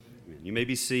You may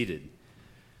be seated.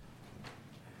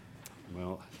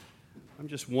 Well, I'm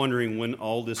just wondering when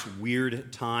all this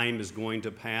weird time is going to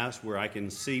pass where I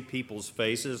can see people's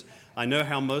faces. I know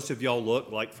how most of y'all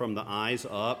look like from the eyes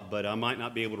up, but I might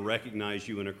not be able to recognize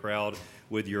you in a crowd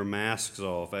with your masks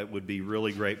off. It would be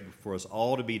really great for us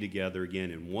all to be together again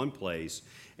in one place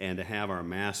and to have our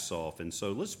masks off. And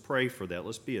so let's pray for that.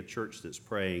 Let's be a church that's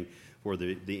praying for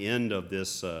the end of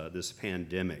this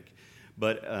pandemic.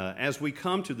 But as we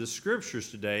come to the scriptures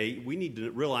today, we need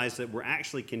to realize that we're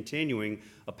actually continuing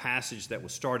a passage that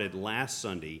was started last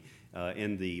Sunday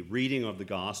in the reading of the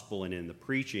gospel and in the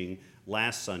preaching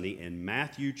last Sunday in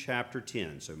Matthew chapter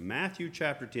 10. So Matthew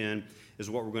chapter 10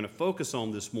 is what we're going to focus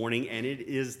on this morning, and it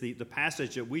is the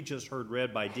passage that we just heard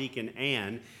read by Deacon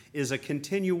Ann is a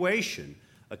continuation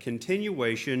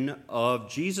of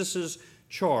Jesus'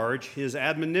 charge, his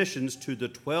admonitions to the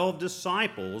 12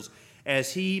 disciples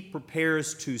as he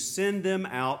prepares to send them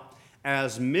out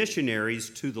as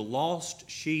missionaries to the lost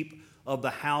sheep of the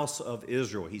house of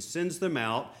Israel. He sends them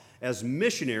out as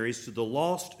missionaries to the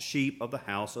lost sheep of the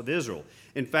house of Israel.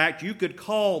 In fact, you could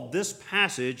call this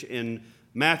passage in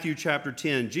Matthew chapter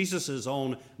 10 Jesus'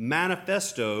 own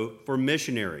manifesto for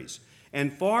missionaries.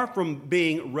 And far from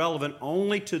being relevant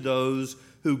only to those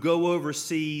who go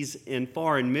overseas in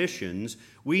foreign missions,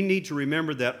 we need to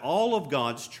remember that all of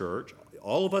God's church,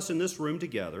 all of us in this room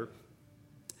together,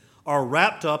 are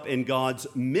wrapped up in God's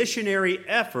missionary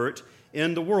effort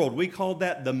in the world. We call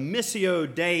that the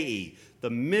Missio Dei,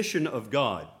 the mission of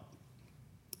God.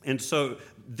 And so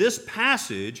this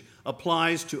passage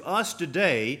applies to us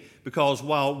today because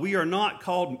while we are not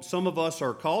called, some of us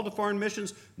are called to foreign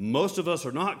missions, most of us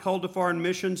are not called to foreign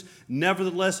missions,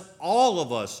 nevertheless, all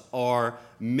of us are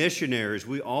missionaries.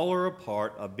 We all are a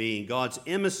part of being God's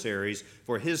emissaries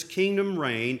for his kingdom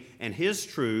reign and his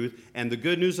truth and the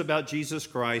good news about Jesus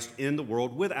Christ in the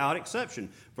world without exception,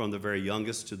 from the very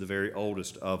youngest to the very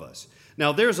oldest of us.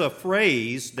 Now, there's a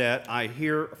phrase that I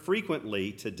hear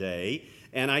frequently today,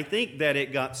 and I think that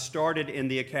it got started in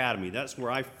the academy. That's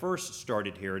where I first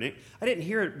started hearing it. I didn't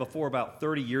hear it before about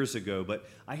 30 years ago, but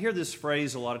I hear this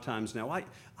phrase a lot of times now.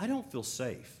 I don't feel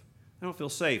safe. I don't feel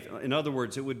safe. In other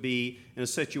words, it would be in a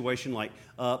situation like,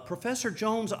 Professor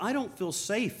Jones, I don't feel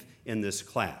safe in this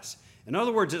class. In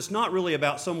other words, it's not really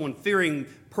about someone fearing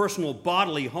personal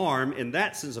bodily harm in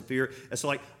that sense of fear. It's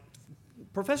like,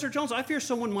 Professor Jones, I fear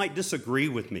someone might disagree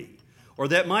with me, or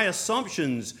that my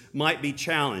assumptions might be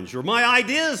challenged, or my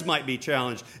ideas might be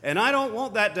challenged, and I don't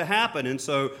want that to happen, and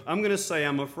so I'm going to say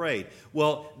I'm afraid.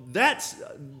 Well, that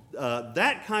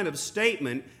kind of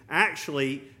statement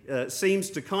actually seems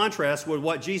to contrast with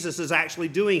what Jesus is actually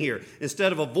doing here.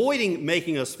 Instead of avoiding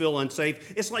making us feel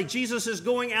unsafe, it's like Jesus is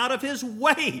going out of his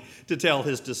way to tell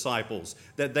his disciples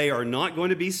that they are not going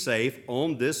to be safe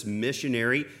on this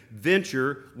missionary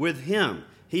venture with him.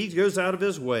 He goes out of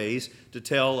his ways to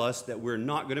tell us that we're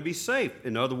not going to be safe.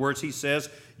 In other words, he says,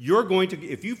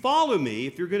 if you follow me,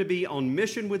 if you're going to be on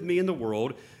mission with me in the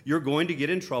world, you're going to get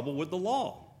in trouble with the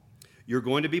law. You're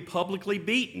going to be publicly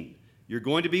beaten. You're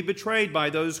going to be betrayed by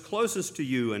those closest to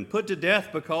you and put to death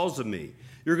because of me.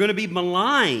 You're going to be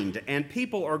maligned, and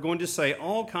people are going to say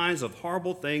all kinds of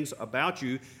horrible things about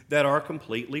you that are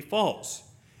completely false.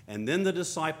 And then the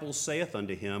disciples saith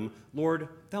unto him, Lord,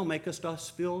 thou makest us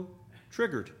feel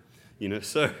triggered.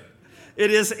 So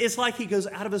it's like he goes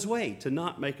out of his way to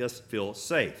not make us feel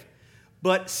safe.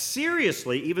 But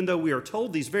seriously, even though we are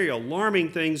told these very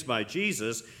alarming things by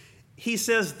Jesus, he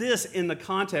says this in the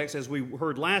context, as we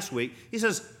heard last week. He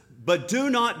says, but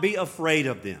do not be afraid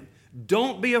of them.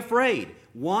 Don't be afraid.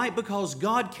 Why? Because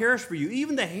God cares for you.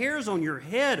 Even the hairs on your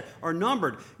head are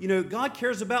numbered. God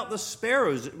cares about the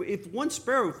sparrows. If one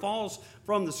sparrow falls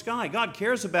from the sky, God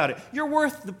cares about it. You're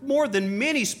worth more than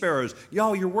many sparrows.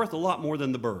 Y'all, you're worth a lot more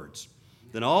than the birds.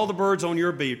 Than all the birds on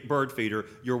your bird feeder,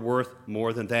 you're worth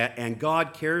more than that, and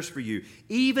God cares for you.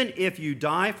 Even if you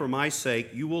die for my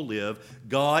sake, you will live.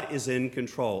 God is in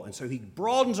control. And so he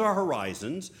broadens our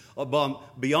horizons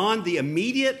beyond the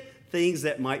immediate things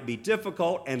that might be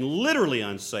difficult and literally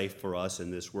unsafe for us in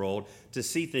this world to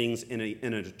see things in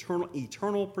an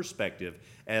eternal perspective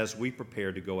as we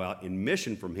prepare to go out in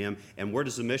mission from him. And where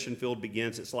does the mission field begin?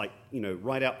 It's like,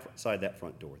 right outside that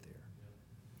front door there.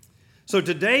 So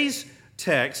today's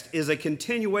text is a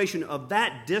continuation of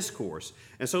that discourse.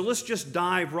 And so let's just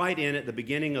dive right in at the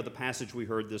beginning of the passage we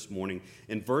heard this morning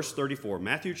in verse 34.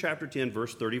 Matthew chapter 10,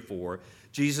 verse 34.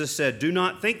 Jesus said, do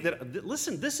not think that,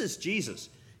 listen, this is Jesus.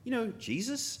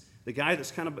 Jesus, the guy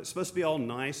that's kind of supposed to be all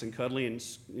nice and cuddly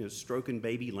and stroking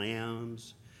baby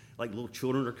lambs, like little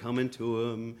children are coming to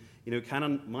him, kind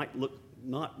of might look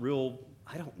not real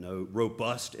I don't know,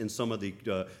 robust in some of the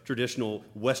traditional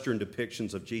Western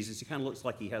depictions of Jesus. He kind of looks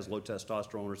like he has low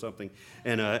testosterone or something.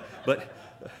 But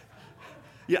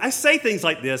yeah, I say things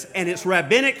like this, and it's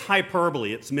rabbinic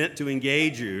hyperbole. It's meant to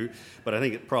engage you, but I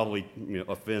think it probably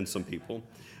offends some people.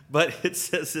 But it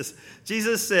says this,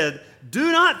 Jesus said,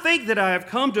 "Do not think that I have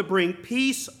come to bring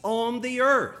peace on the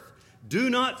earth. Do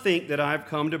not think that I have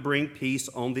come to bring peace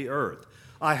on the earth.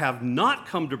 I have not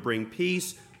come to bring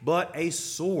peace, but a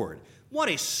sword." What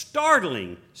a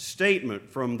startling statement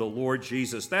from the Lord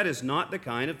Jesus. That is not the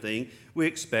kind of thing we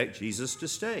expect Jesus to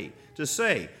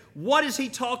say. What is he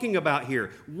talking about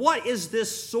here? What is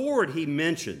this sword he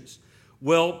mentions?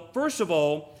 Well, first of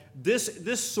all,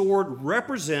 this sword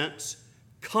represents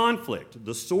conflict.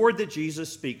 The sword that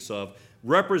Jesus speaks of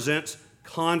represents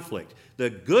conflict. The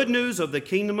good news of the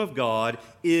kingdom of God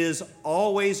is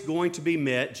always going to be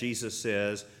met, Jesus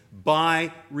says,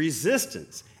 by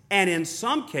resistance. And in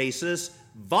some cases,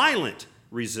 violent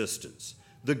resistance.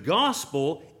 The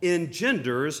gospel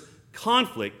engenders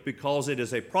conflict because it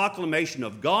is a proclamation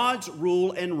of God's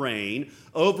rule and reign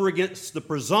over against the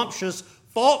presumptuous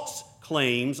false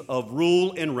claims of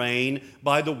rule and reign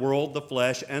by the world, the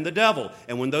flesh, and the devil.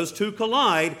 And when those two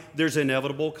collide, there's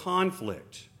inevitable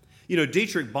conflict.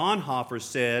 Dietrich Bonhoeffer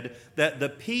said that the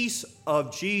peace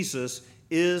of Jesus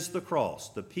is the cross.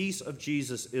 The peace of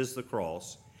Jesus is the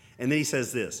cross. And then he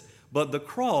says this, "But the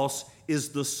cross is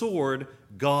the sword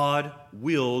God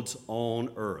wields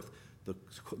on earth."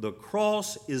 The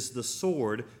cross is the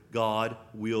sword God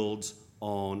wields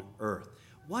on earth.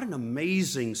 What an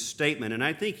amazing statement, and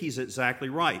I think he's exactly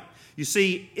right. You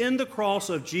see, in the cross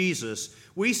of Jesus,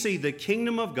 we see the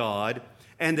kingdom of God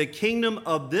and the kingdom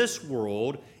of this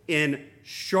world in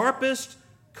sharpest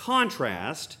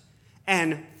contrast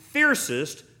and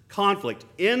fiercest conflict.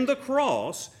 In the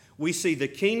cross, we see the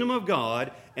kingdom of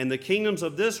God and the kingdoms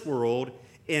of this world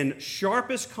in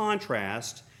sharpest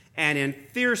contrast and in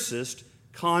fiercest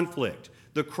conflict.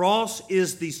 The cross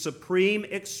is the supreme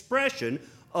expression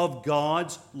of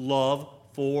God's love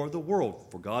for the world.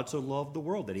 For God so loved the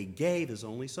world that he gave his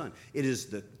only son.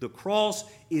 The cross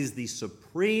is the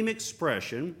supreme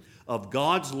expression of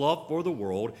God's love for the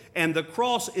world, and the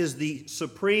cross is the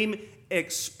supreme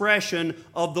expression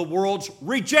of the world's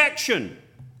rejection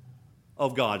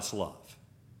of God's love.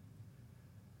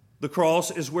 The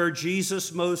cross is where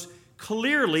Jesus most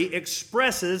clearly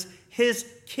expresses his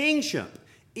kingship.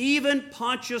 Even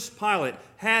Pontius Pilate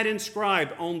had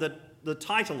inscribed on the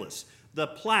titulus, the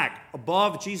plaque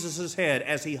above Jesus' head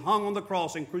as he hung on the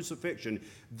cross in crucifixion,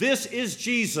 "This is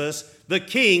Jesus, the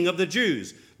King of the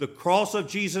Jews." The cross of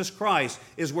Jesus Christ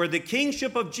is where the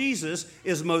kingship of Jesus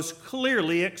is most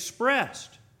clearly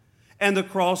expressed. And the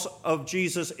cross of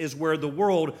Jesus is where the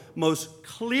world most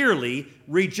clearly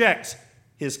rejects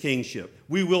his kingship.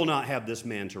 We will not have this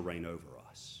man to reign over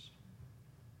us.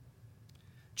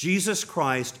 Jesus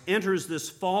Christ enters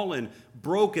this fallen,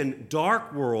 broken,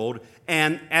 dark world,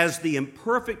 and as the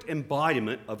imperfect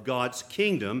embodiment of God's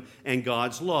kingdom and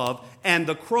God's love, and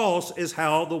the cross is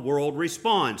how the world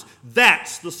responds.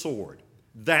 That's the sword.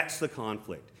 That's the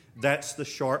conflict. That's the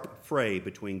sharp fray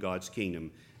between God's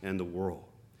kingdom and the world.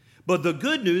 But the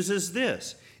good news is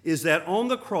this, is that on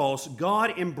the cross,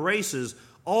 God embraces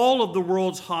all of the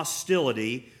world's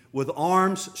hostility with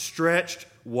arms stretched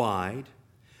wide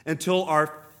until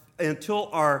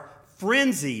our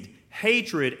frenzied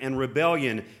hatred and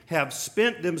rebellion have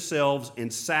spent themselves in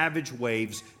savage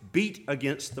waves beat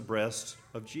against the breast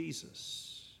of Jesus.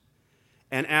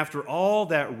 And after all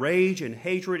that rage and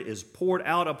hatred is poured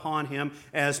out upon him,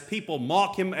 as people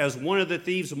mock him, as one of the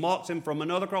thieves mocks him from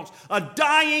another cross, a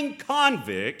dying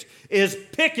convict is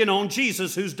picking on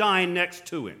Jesus who's dying next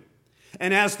to him.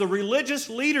 And as the religious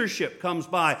leadership comes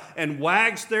by and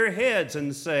wags their heads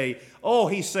and say, "Oh,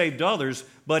 he saved others,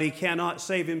 but he cannot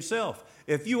save himself.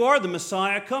 If you are the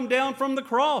Messiah, come down from the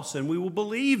cross and we will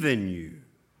believe in you."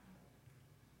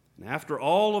 And after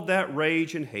all of that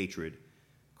rage and hatred,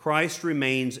 Christ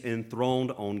remains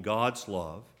enthroned on God's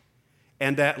love,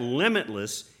 and that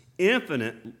limitless,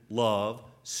 infinite love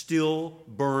still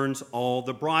burns all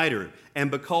the brighter. And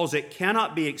because it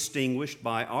cannot be extinguished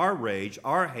by our rage,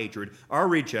 our hatred, our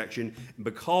rejection,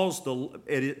 because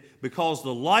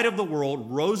the light of the world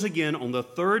rose again on the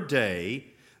third day,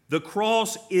 the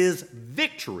cross is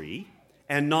victory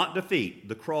and not defeat.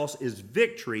 The cross is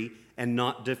victory and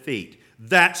not defeat.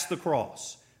 That's the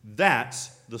cross.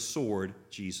 That's the sword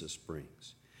Jesus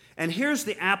brings. And here's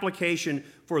the application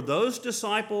for those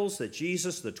disciples that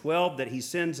Jesus, the 12 that he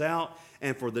sends out,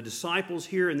 and for the disciples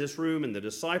here in this room and the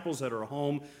disciples that are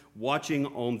home watching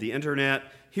on the internet.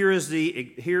 Here is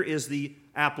the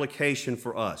application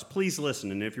for us. Please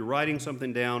listen, and if you're writing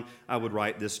something down, I would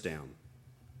write this down.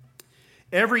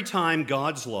 Every time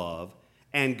God's love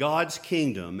and God's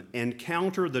kingdom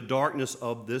encounter the darkness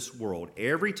of this world,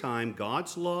 every time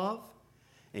God's love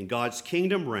and God's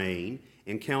kingdom reign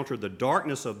encounter the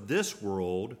darkness of this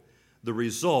world, the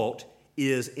result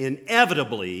is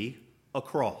inevitably a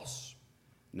cross.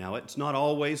 Now, it's not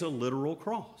always a literal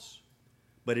cross,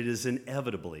 but it is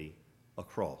inevitably a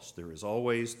cross. There is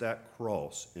always that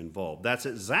cross involved. That's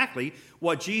exactly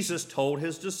what Jesus told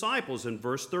his disciples in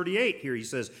verse 38. Here he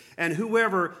says, "And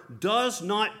whoever does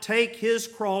not take his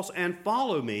cross and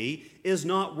follow me is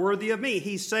not worthy of me."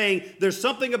 He's saying there's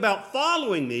something about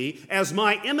following me as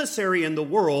my emissary in the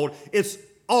world. It's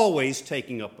always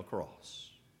taking up a cross.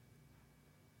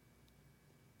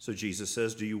 So Jesus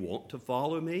says, do you want to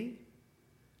follow me?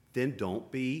 Then don't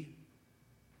be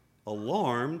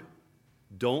alarmed.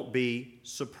 Don't be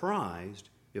surprised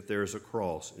if there's a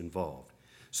cross involved.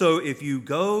 So if you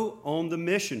go on the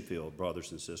mission field,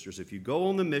 brothers and sisters, if you go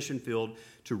on the mission field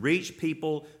to reach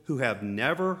people who have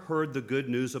never heard the good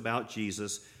news about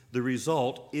Jesus, the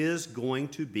result is going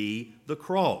to be the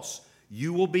cross.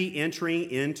 You will be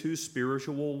entering into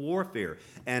spiritual warfare.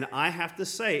 And I have to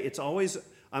say, it's always,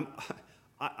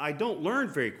 I don't learn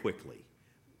very quickly.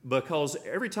 Because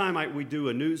every time we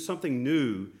do something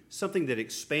that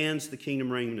expands the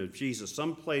kingdom reign of Jesus,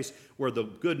 some place where the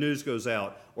good news goes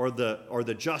out or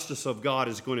the justice of God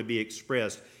is going to be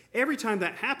expressed, every time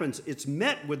that happens, it's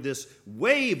met with this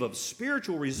wave of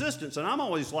spiritual resistance. And I'm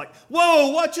always like,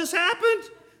 whoa, what just happened?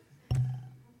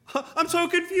 I'm so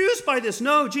confused by this.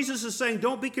 No, Jesus is saying,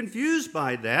 don't be confused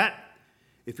by that.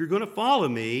 If you're going to follow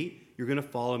me, you're going to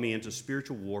follow me into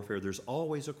spiritual warfare. There's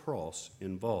always a cross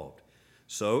involved.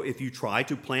 So if you try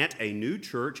to plant a new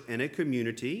church and a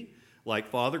community, like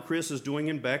Father Chris is doing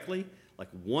in Beckley, like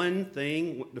one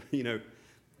thing,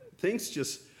 things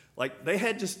just, like they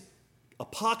had just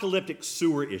apocalyptic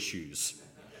sewer issues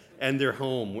and their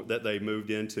home that they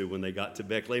moved into when they got to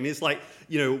Beckley. I mean, it's like,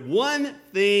 one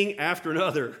thing after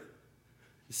another.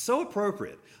 It's so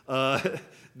appropriate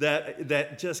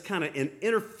that just kind of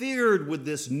interfered with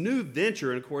this new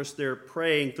venture. And, of course, they're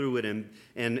praying through it, and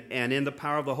in the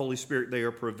power of the Holy Spirit, they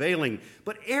are prevailing.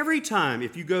 But every time,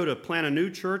 if you go to plant a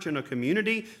new church in a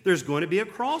community, there's going to be a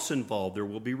cross involved. There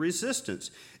will be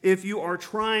resistance. If you are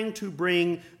trying to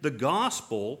bring the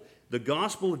gospel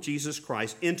of Jesus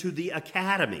Christ into the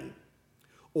academy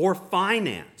or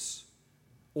finance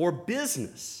or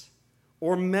business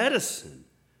or medicine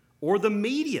or the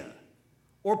media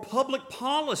or public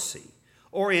policy,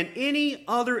 or in any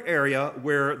other area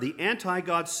where the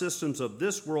anti-God systems of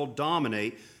this world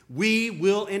dominate, we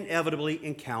will inevitably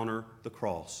encounter the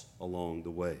cross along the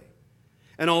way.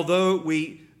 And although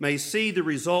we may see the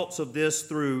results of this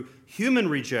through human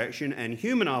rejection and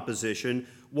human opposition,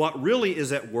 what really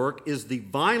is at work is the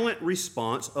violent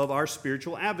response of our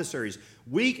spiritual adversaries.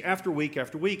 Week after week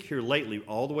after week here lately,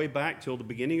 all the way back till the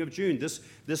beginning of June, this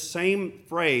same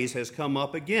phrase has come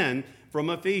up again from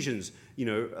Ephesians,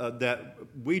 that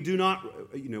we do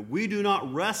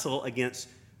not wrestle against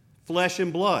flesh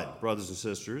and blood, brothers and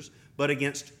sisters, but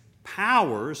against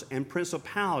powers and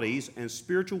principalities and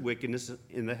spiritual wickedness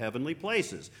in the heavenly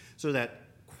places. So that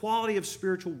quality of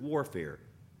spiritual warfare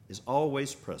is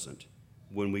always present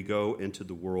when we go into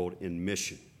the world in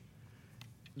mission.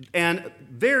 And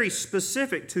very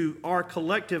specific to our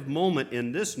collective moment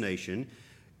in this nation,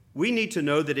 we need to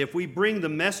know that if we bring the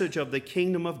message of the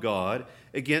kingdom of God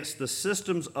against the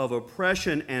systems of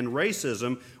oppression and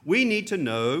racism, we need to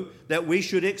know that we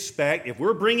should expect, if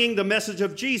we're bringing the message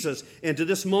of Jesus into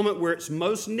this moment where it's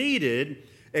most needed,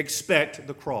 expect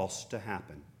the cross to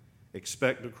happen.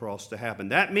 Expect the cross to happen.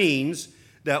 That means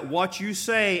that what you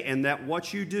say and that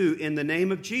what you do in the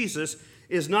name of Jesus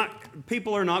is not,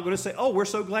 people are not going to say, oh, we're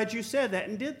so glad you said that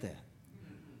and did that.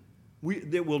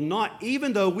 It will not,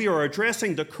 even though we are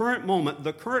addressing the current moment,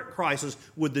 the current crisis,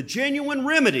 with the genuine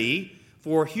remedy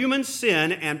for human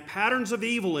sin and patterns of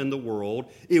evil in the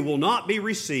world, it will not be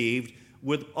received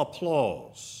with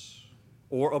applause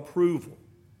or approval.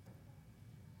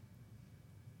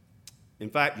 In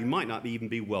fact, you might not even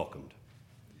be welcomed.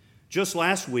 Just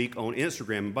last week on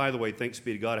Instagram, and by the way, thanks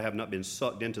be to God, I have not been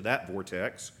sucked into that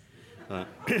vortex.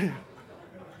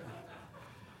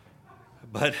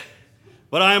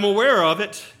 But I am aware of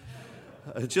it.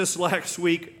 Just last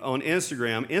week on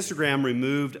Instagram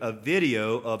removed a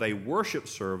video of a worship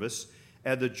service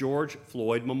at the George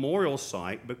Floyd Memorial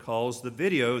site because the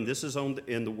video, and this is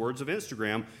in the words of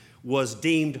Instagram, was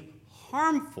deemed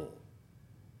harmful,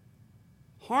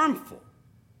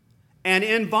 and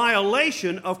in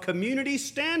violation of community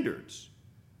standards.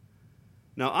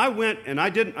 Now, I went and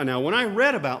when I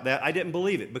read about that, I didn't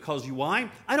believe it because why?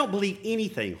 I don't believe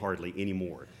anything hardly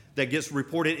anymore that gets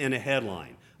reported in a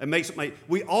headline.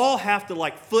 We all have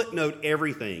to footnote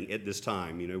everything at this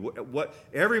time. What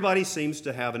everybody seems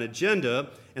to have an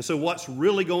agenda, and so what's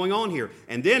really going on here?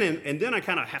 And then I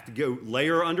kind of have to go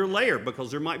layer under layer because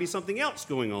there might be something else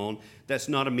going on that's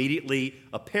not immediately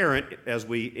apparent as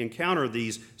we encounter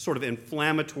these sort of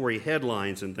inflammatory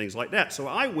headlines and things like that. So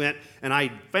I went and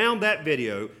I found that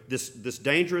video, this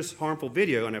dangerous, harmful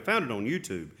video, and I found it on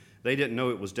YouTube. They didn't know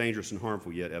it was dangerous and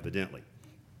harmful yet, evidently.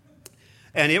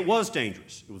 And it was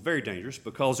dangerous. It was very dangerous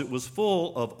because it was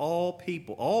full of all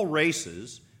people, all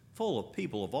races, full of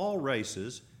people of all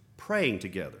races praying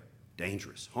together.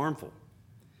 Dangerous, harmful.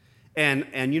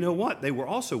 And you know what? They were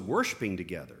also worshiping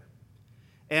together.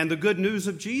 And the good news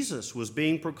of Jesus was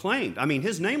being proclaimed. I mean,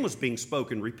 his name was being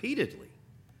spoken repeatedly.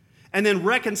 And then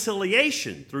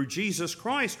reconciliation through Jesus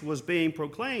Christ was being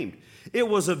proclaimed. It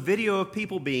was a video of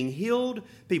people being healed,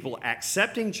 people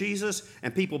accepting Jesus,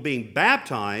 and people being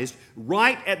baptized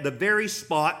right at the very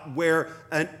spot where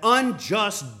an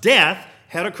unjust death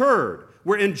had occurred,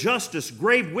 where injustice,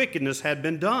 grave wickedness had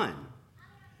been done.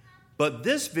 But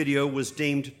this video was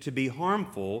deemed to be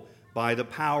harmful by the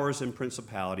powers and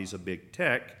principalities of big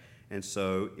tech, and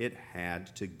so it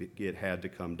had to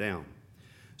come down.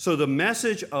 So the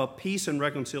message of peace and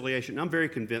reconciliation, I'm very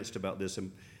convinced about this,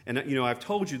 and I've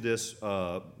told you this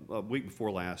a week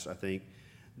before last, I think,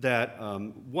 that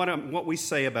what we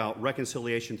say about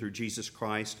reconciliation through Jesus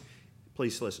Christ,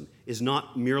 please listen, is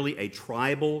not merely a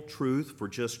tribal truth for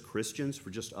just Christians,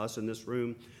 for just us in this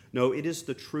room. No, it is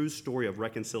the true story of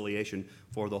reconciliation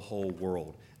for the whole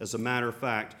world. As a matter of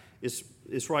fact, it's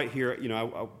right here.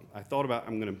 I thought about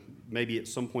I'm going to maybe at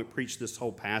some point preach this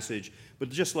whole passage, but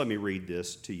just let me read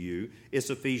this to you. It's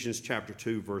Ephesians chapter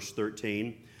 2, verse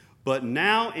 13. But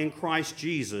now in Christ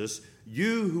Jesus,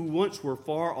 you who once were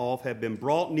far off have been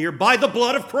brought near by the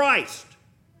blood of Christ.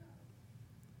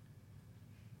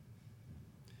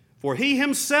 For he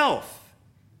himself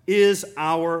is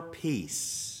our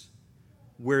peace.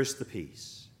 Where's the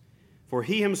peace? For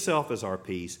he himself is our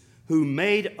peace, who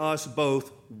made us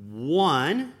both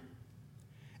one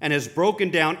and has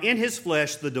broken down in his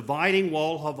flesh the dividing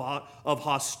wall of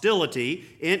hostility,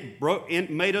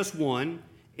 made us one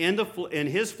in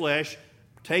his flesh,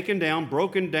 broken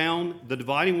down the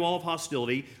dividing wall of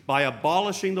hostility by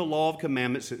abolishing the law of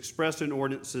commandments expressed in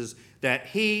ordinances, that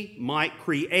he might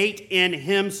create in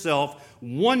himself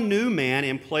one new man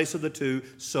in place of the two,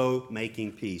 so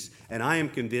making peace. And I am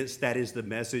convinced that is the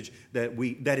message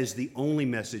that is the only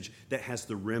message that has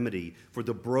the remedy for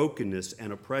the brokenness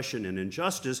and oppression and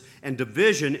injustice and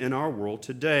division in our world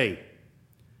today.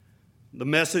 The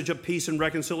message of peace and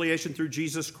reconciliation through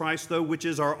Jesus Christ, though, which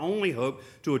is our only hope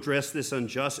to address this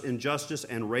injustice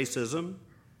and racism,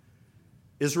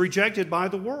 is rejected by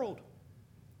the world.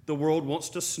 The world wants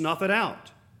to snuff it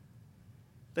out.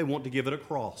 They want to give it a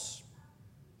cross.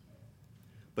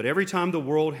 But every time the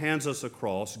world hands us a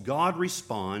cross, God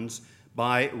responds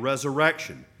by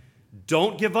resurrection.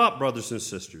 Don't give up, brothers and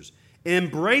sisters.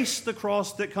 Embrace the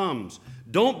cross that comes.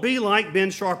 Don't be like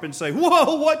Ben Sharpe and say,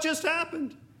 "Whoa, what just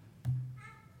happened?"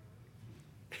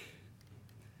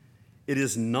 It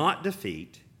is not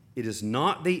defeat. It is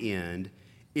not the end.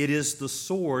 It is the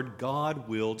sword God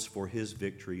wields for his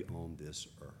victory on this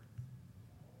earth.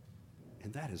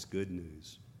 And that is good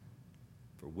news.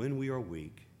 For when we are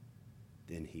weak,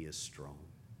 then he is strong.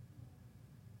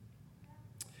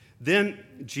 Then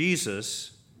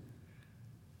Jesus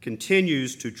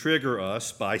continues to trigger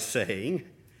us by saying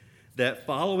that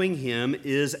following him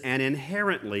is an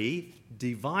inherently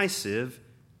divisive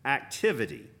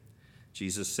activity.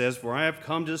 Jesus says, "For I have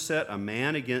come to set a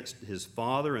man against his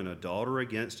father, and a daughter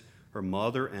against her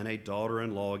mother, and a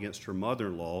daughter-in-law against her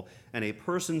mother-in-law, and a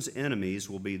person's enemies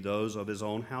will be those of his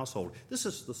own household." This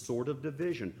is the sword of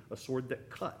division, a sword that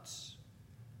cuts,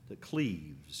 that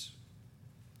cleaves.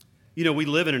 We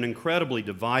live in an incredibly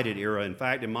divided era. In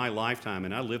fact, in my lifetime,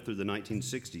 and I lived through the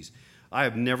 1960s, I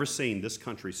have never seen this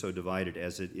country so divided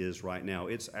as it is right now.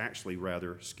 It's actually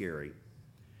rather scary.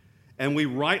 And we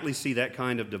rightly see that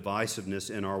kind of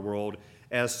divisiveness in our world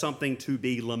as something to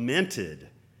be lamented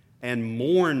and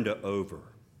mourned over.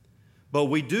 But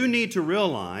we do need to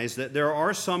realize that there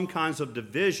are some kinds of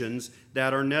divisions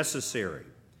that are necessary.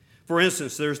 For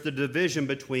instance, there's the division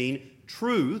between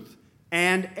truth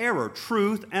and error,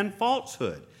 truth and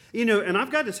falsehood. And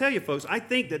I've got to tell you, folks, I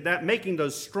think that making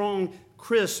those strong,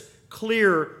 crisp,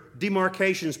 clear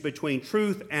demarcations between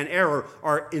truth and error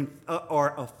are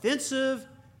offensive,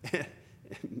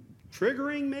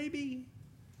 triggering maybe,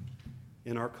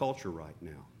 in our culture right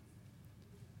now.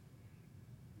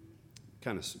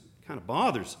 Kind of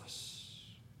bothers us.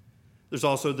 There's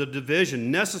also the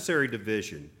division, necessary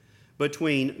division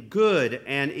between good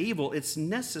and evil. It's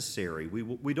necessary.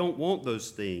 We don't want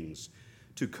those things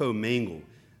to commingle.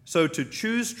 So to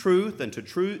choose truth and to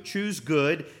choose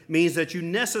good means that you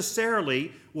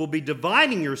necessarily will be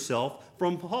dividing yourself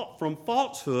from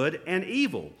falsehood and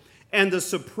evil. And the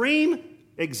supreme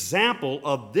example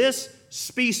of this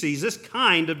species, this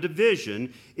kind of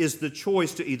division, is the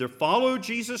choice to either follow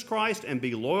Jesus Christ and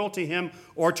be loyal to him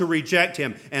or to reject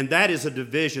him. And that is a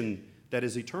division that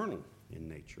is eternal in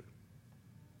nature.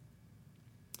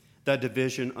 That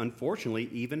division, unfortunately,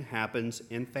 even happens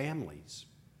in families.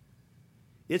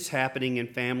 It's happening in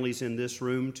families in this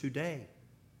room today.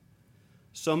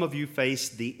 Some of you face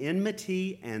the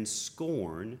enmity and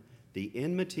scorn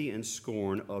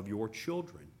of your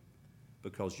children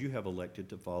because you have elected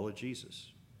to follow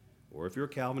Jesus. Or if you're a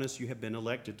Calvinist, you have been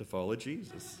elected to follow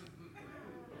Jesus.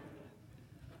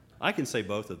 I can say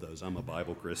both of those. I'm a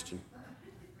Bible Christian.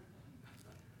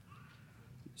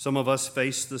 Some of us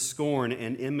face the scorn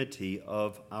and enmity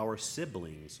of our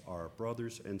siblings, our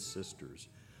brothers and sisters,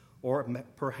 or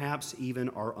perhaps even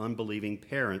our unbelieving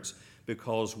parents,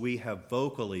 because we have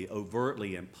vocally,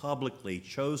 overtly, and publicly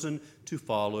chosen to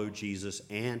follow Jesus,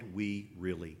 and we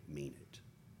really mean it.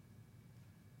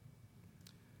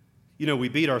 We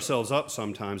beat ourselves up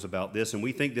sometimes about this, and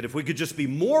we think that if we could just be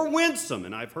more winsome,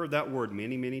 and I've heard that word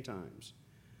many, many times,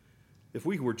 if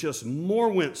we were just more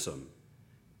winsome,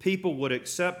 people would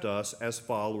accept us as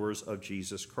followers of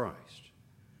Jesus Christ.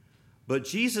 But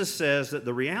Jesus says that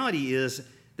the reality is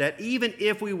that even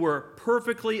if we were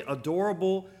perfectly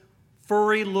adorable,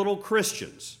 furry little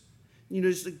Christians,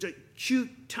 just the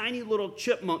cute, tiny little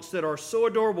chipmunks that are so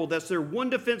adorable, that's their one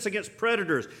defense against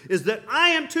predators, is that I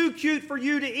am too cute for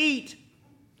you to eat.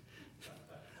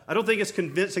 I don't think it's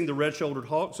convincing the red-shouldered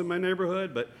hawks in my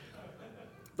neighborhood, but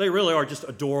they really are just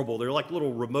adorable. They're like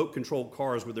little remote-controlled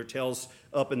cars with their tails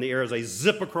up in the air as they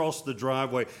zip across the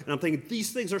driveway. And I'm thinking,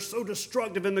 these things are so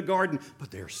destructive in the garden, but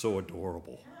they're so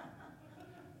adorable.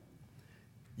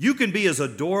 You can be as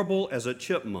adorable as a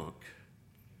chipmunk,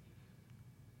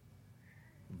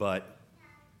 but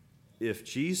if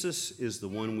Jesus is the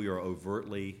one we are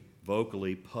overtly,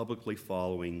 vocally, publicly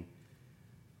following,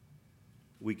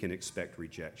 we can expect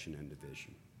rejection and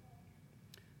division.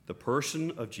 The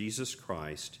person of Jesus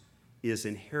Christ is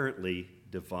inherently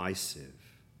divisive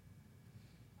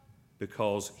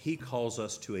because he calls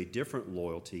us to a different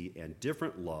loyalty and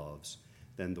different loves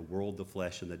than the world, the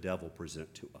flesh, and the devil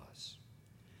present to us.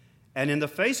 And in the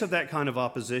face of that kind of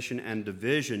opposition and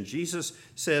division, Jesus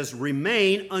says,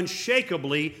 remain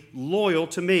unshakably loyal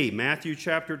to me. Matthew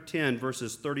chapter 10,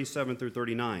 verses 37 through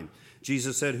 39.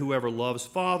 Jesus said, whoever loves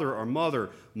father or mother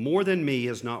more than me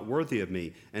is not worthy of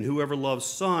me. And whoever loves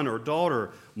son or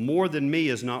daughter more than me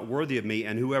is not worthy of me.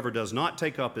 And whoever does not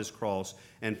take up his cross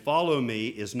and follow me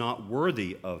is not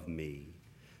worthy of me.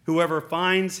 Whoever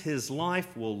finds his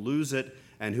life will lose it,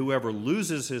 and whoever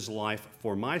loses his life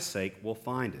for my sake will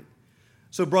find it.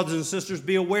 So, brothers and sisters,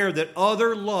 be aware that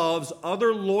other loves,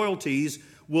 other loyalties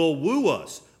will woo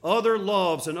us. Other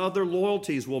loves and other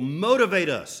loyalties will motivate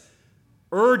us,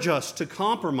 urge us to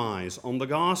compromise on the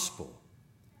gospel.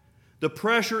 The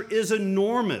pressure is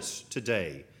enormous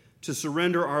today to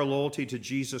surrender our loyalty to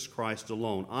Jesus Christ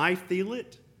alone. I feel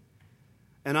it.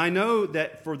 And I know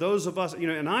that for those of us,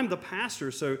 and I'm the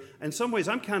pastor, so in some ways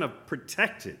I'm kind of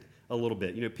protected a little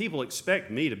bit. People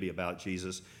expect me to be about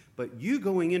Jesus. But you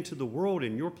going into the world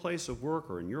in your place of work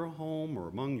or in your home or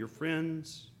among your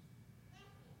friends,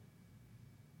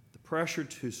 the pressure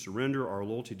to surrender our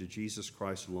loyalty to Jesus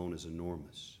Christ alone is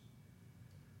enormous.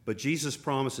 But Jesus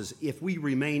promises if we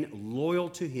remain loyal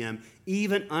to him,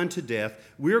 even unto death,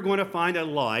 we're going to find a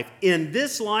life in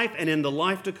this life and in the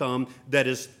life to come that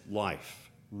is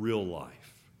life, real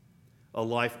life, a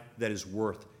life that is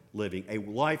worth living, a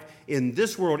life in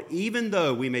this world, even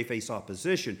though we may face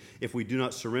opposition, if we do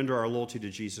not surrender our loyalty to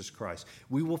Jesus Christ,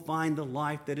 we will find the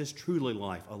life that is truly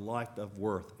life, a life of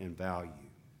worth and value,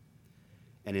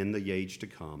 and in the age to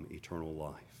come, eternal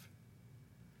life.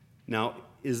 Now,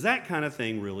 is that kind of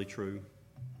thing really true?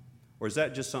 Or is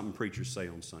that just something preachers say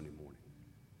on Sunday morning?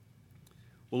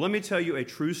 Well, let me tell you a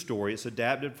true story. It's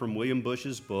adapted from William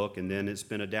Bush's book, and then it's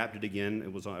been adapted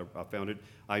again. I found it.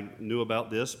 I knew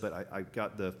about this, but I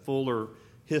got the fuller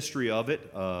history of it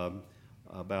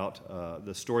about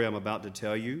the story I'm about to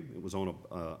tell you. It was on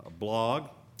a blog,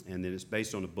 and then it's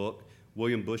based on a book,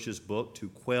 William Bush's book, To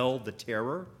Quell the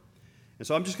Terror. And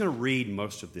so I'm just going to read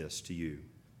most of this to you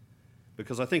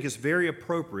because I think it's very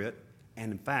appropriate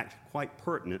and, in fact, quite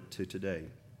pertinent to today.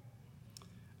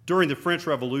 During the French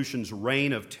Revolution's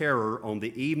reign of terror on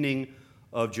the evening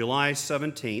of July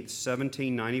 17th,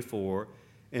 1794,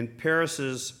 in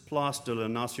Paris's Place de la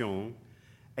Nation,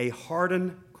 a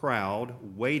hardened crowd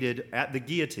waited at the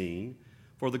guillotine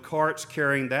for the carts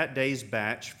carrying that day's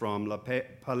batch from Le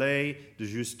Palais de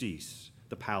Justice,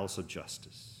 the Palace of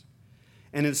Justice.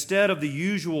 And instead of the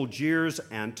usual jeers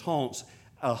and taunts,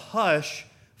 a hush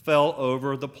fell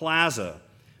over the plaza,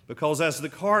 because as the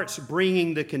carts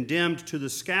bringing the condemned to the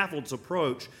scaffolds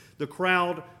approached, the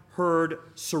crowd heard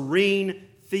serene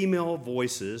female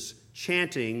voices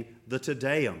chanting the Te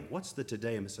Deum. What's the Te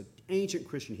Deum? It's an ancient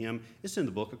Christian hymn. It's in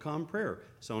the Book of Common Prayer.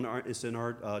 It's in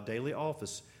our daily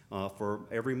office for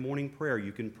every morning prayer.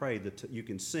 You can pray, you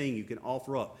can sing, you can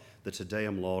offer up the Te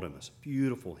Deum Laudamus.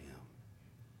 Beautiful hymn.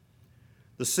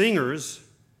 The singers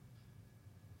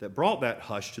that brought that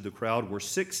hush to the crowd were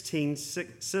 16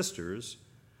 sisters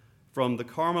from the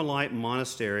Carmelite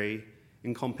monastery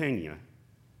in Compiègne.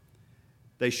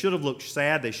 They should have looked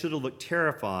sad, they should have looked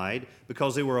terrified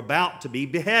because they were about to be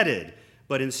beheaded,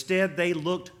 but instead they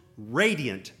looked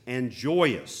radiant and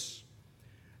joyous.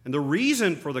 And the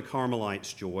reason for the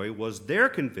Carmelites' joy was their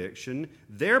conviction,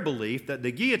 their belief that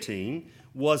the guillotine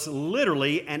was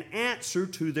literally an answer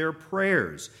to their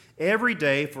prayers. Every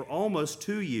day for almost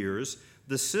 2 years,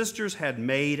 the sisters had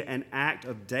made an act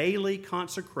of daily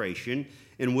consecration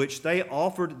in which they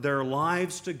offered their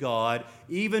lives to God,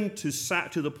 even to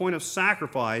the point of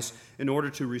sacrifice, in order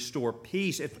to restore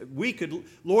peace. If we could,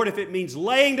 Lord, if it means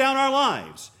laying down our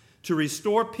lives to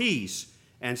restore peace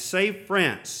and save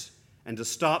France and to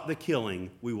stop the killing,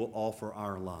 we will offer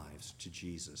our lives to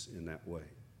Jesus in that way.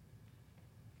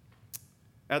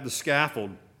 At the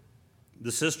scaffold,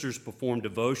 the sisters performed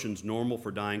devotions normal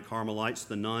for dying Carmelites.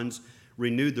 The nuns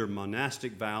renewed their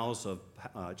monastic vows of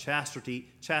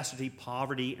chastity,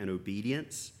 poverty, and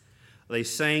obedience. They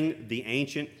sang the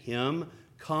ancient hymn,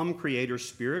 Come, Creator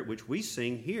Spirit, which we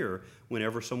sing here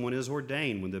whenever someone is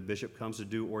ordained, when the bishop comes to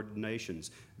do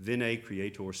ordinations, Veni,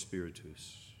 Creator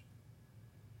Spiritus.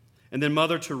 And then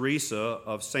Mother Teresa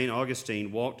of St.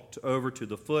 Augustine walked over to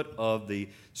the foot of the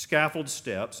scaffold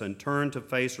steps and turned to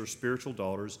face her spiritual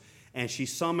daughters, and she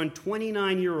summoned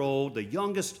 29-year-old, the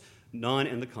youngest nun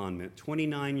in the convent,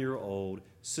 29-year-old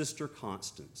Sister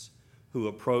Constance, who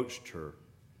approached her.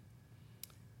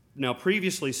 Now,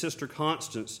 previously, Sister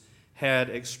Constance had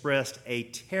expressed a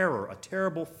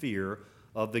terrible fear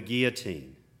of the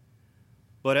guillotine.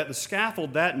 But at the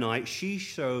scaffold that night, she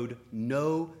showed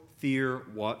no fear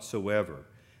whatsoever.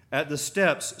 At the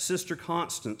steps, Sister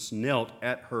Constance knelt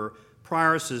at her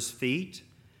prioress's feet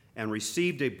and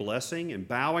received a blessing, and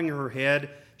bowing her head,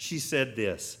 she said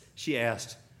this. She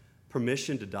asked,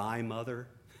 "Permission to die, Mother?"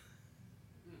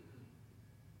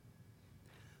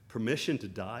 Permission to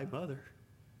die, Mother?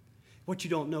 What you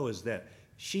don't know is that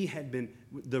she had been,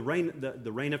 the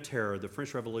reign of terror, the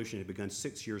French Revolution had begun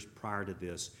 6 years prior to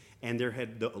this, and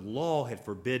the law had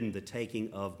forbidden the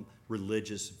taking of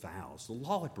religious vows. The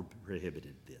law had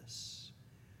prohibited this.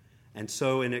 And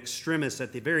so in extremis,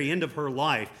 at the very end of her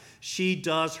life, she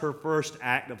does her first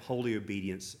act of holy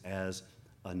obedience as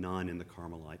a nun in the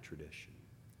Carmelite tradition.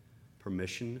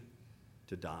 Permission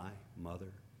to die,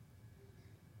 Mother?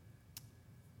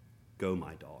 Go,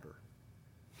 my daughter.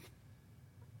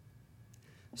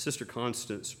 Sister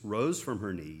Constance rose from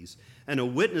her knees, and a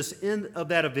witness of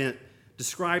that event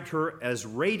described her as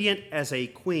radiant as a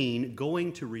queen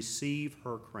going to receive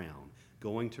her crown,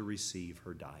 going to receive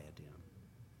her diadem.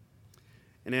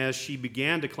 And as she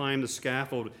began to climb the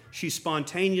scaffold, she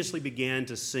spontaneously began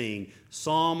to sing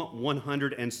Psalm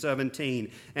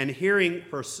 117. And hearing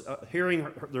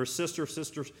their sister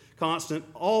Constance,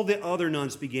 all the other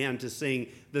nuns began to sing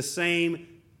the same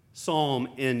psalm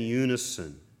in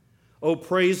unison. Oh,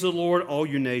 praise the Lord, all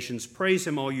you nations. Praise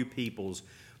him, all you peoples.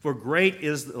 For great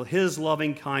is his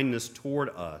loving kindness toward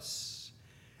us,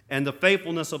 and the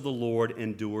faithfulness of the Lord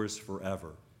endures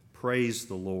forever. Praise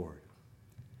the Lord.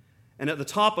 And at the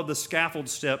top of the scaffold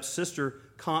steps, Sister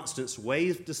Constance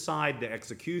waved aside the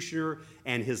executioner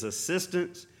and his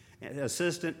assistant,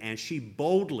 and she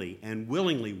boldly and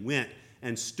willingly went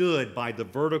and stood by the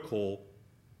vertical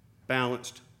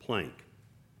balanced plank.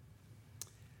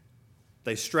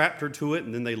 They strapped her to it,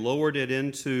 and then they lowered it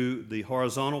into the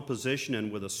horizontal position,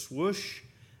 and with a swoosh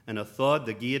and a thud,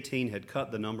 the guillotine had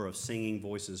cut the number of singing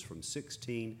voices from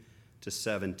 16 to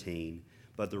 17,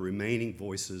 but the remaining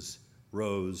voices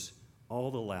rose all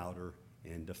the louder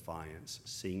in defiance,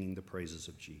 singing the praises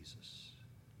of Jesus.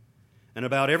 And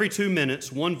about every 2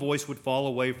 minutes, one voice would fall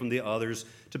away from the others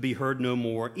to be heard no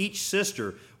more. Each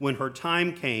sister, when her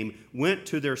time came, went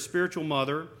to their spiritual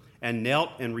mother and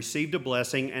knelt and received a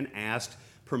blessing and asked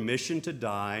permission to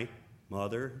die.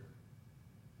 Mother,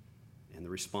 and the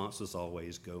response was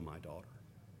always, go, my daughter.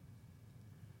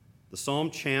 The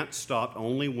psalm chant stopped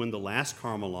only when the last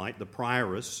Carmelite, the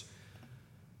prioress,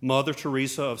 Mother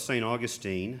Teresa of St.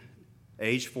 Augustine,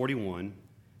 age 41,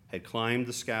 had climbed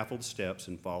the scaffold steps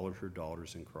and followed her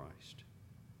daughters in Christ.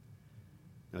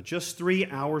 Now, just 3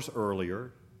 hours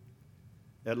earlier,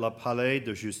 at La Palais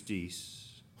de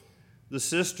Justice, the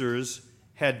sisters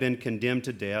had been condemned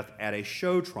to death at a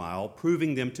show trial,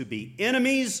 proving them to be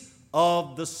enemies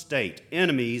of the state,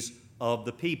 enemies of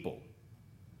the people.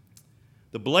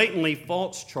 The blatantly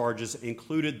false charges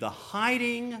included the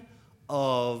hiding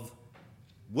of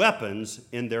weapons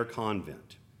in their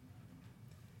convent.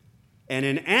 And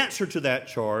in answer to that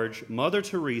charge, Mother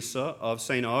Teresa of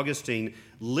St. Augustine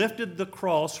lifted the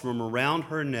cross from around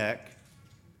her neck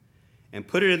and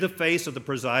put it in the face of the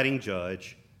presiding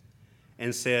judge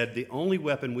and said, the only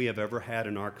weapon we have ever had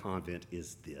in our convent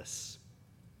is this.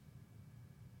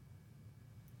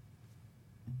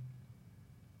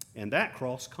 And that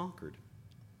cross conquered.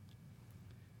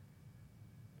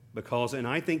 Because, and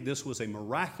I think this was a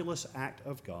miraculous act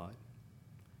of God,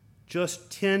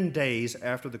 just 10 days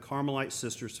after the Carmelite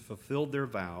sisters fulfilled their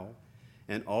vow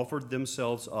and offered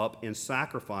themselves up in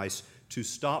sacrifice to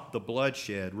stop the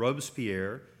bloodshed,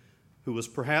 Robespierre, who was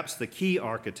perhaps the key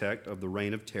architect of the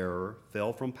Reign of Terror,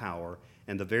 fell from power,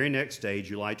 and the very next day,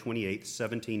 July 28,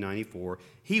 1794,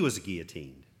 he was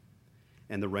guillotined,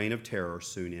 and the Reign of Terror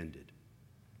soon ended.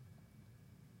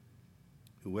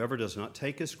 Whoever does not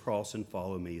take his cross and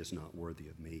follow me is not worthy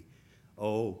of me.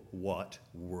 Oh, what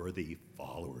worthy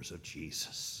followers of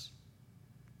Jesus.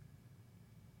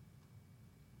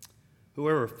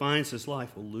 Whoever finds his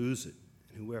life will lose it,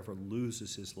 and whoever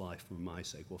loses his life for my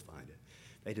sake will find it.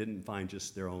 They didn't find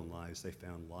just their own lives, they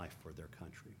found life for their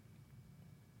country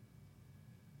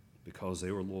because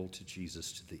they were loyal to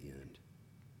Jesus to the end.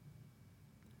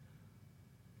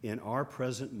 In our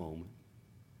present moment,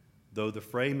 though the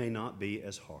fray may not be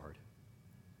as hard,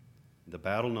 the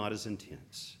battle not as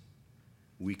intense,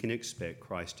 we can expect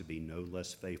Christ to be no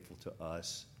less faithful to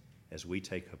us as we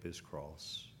take up his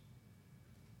cross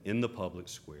in the public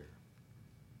square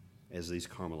as these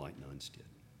Carmelite nuns did.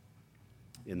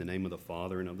 In the name of the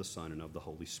Father, and of the Son, and of the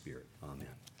Holy Spirit. Amen.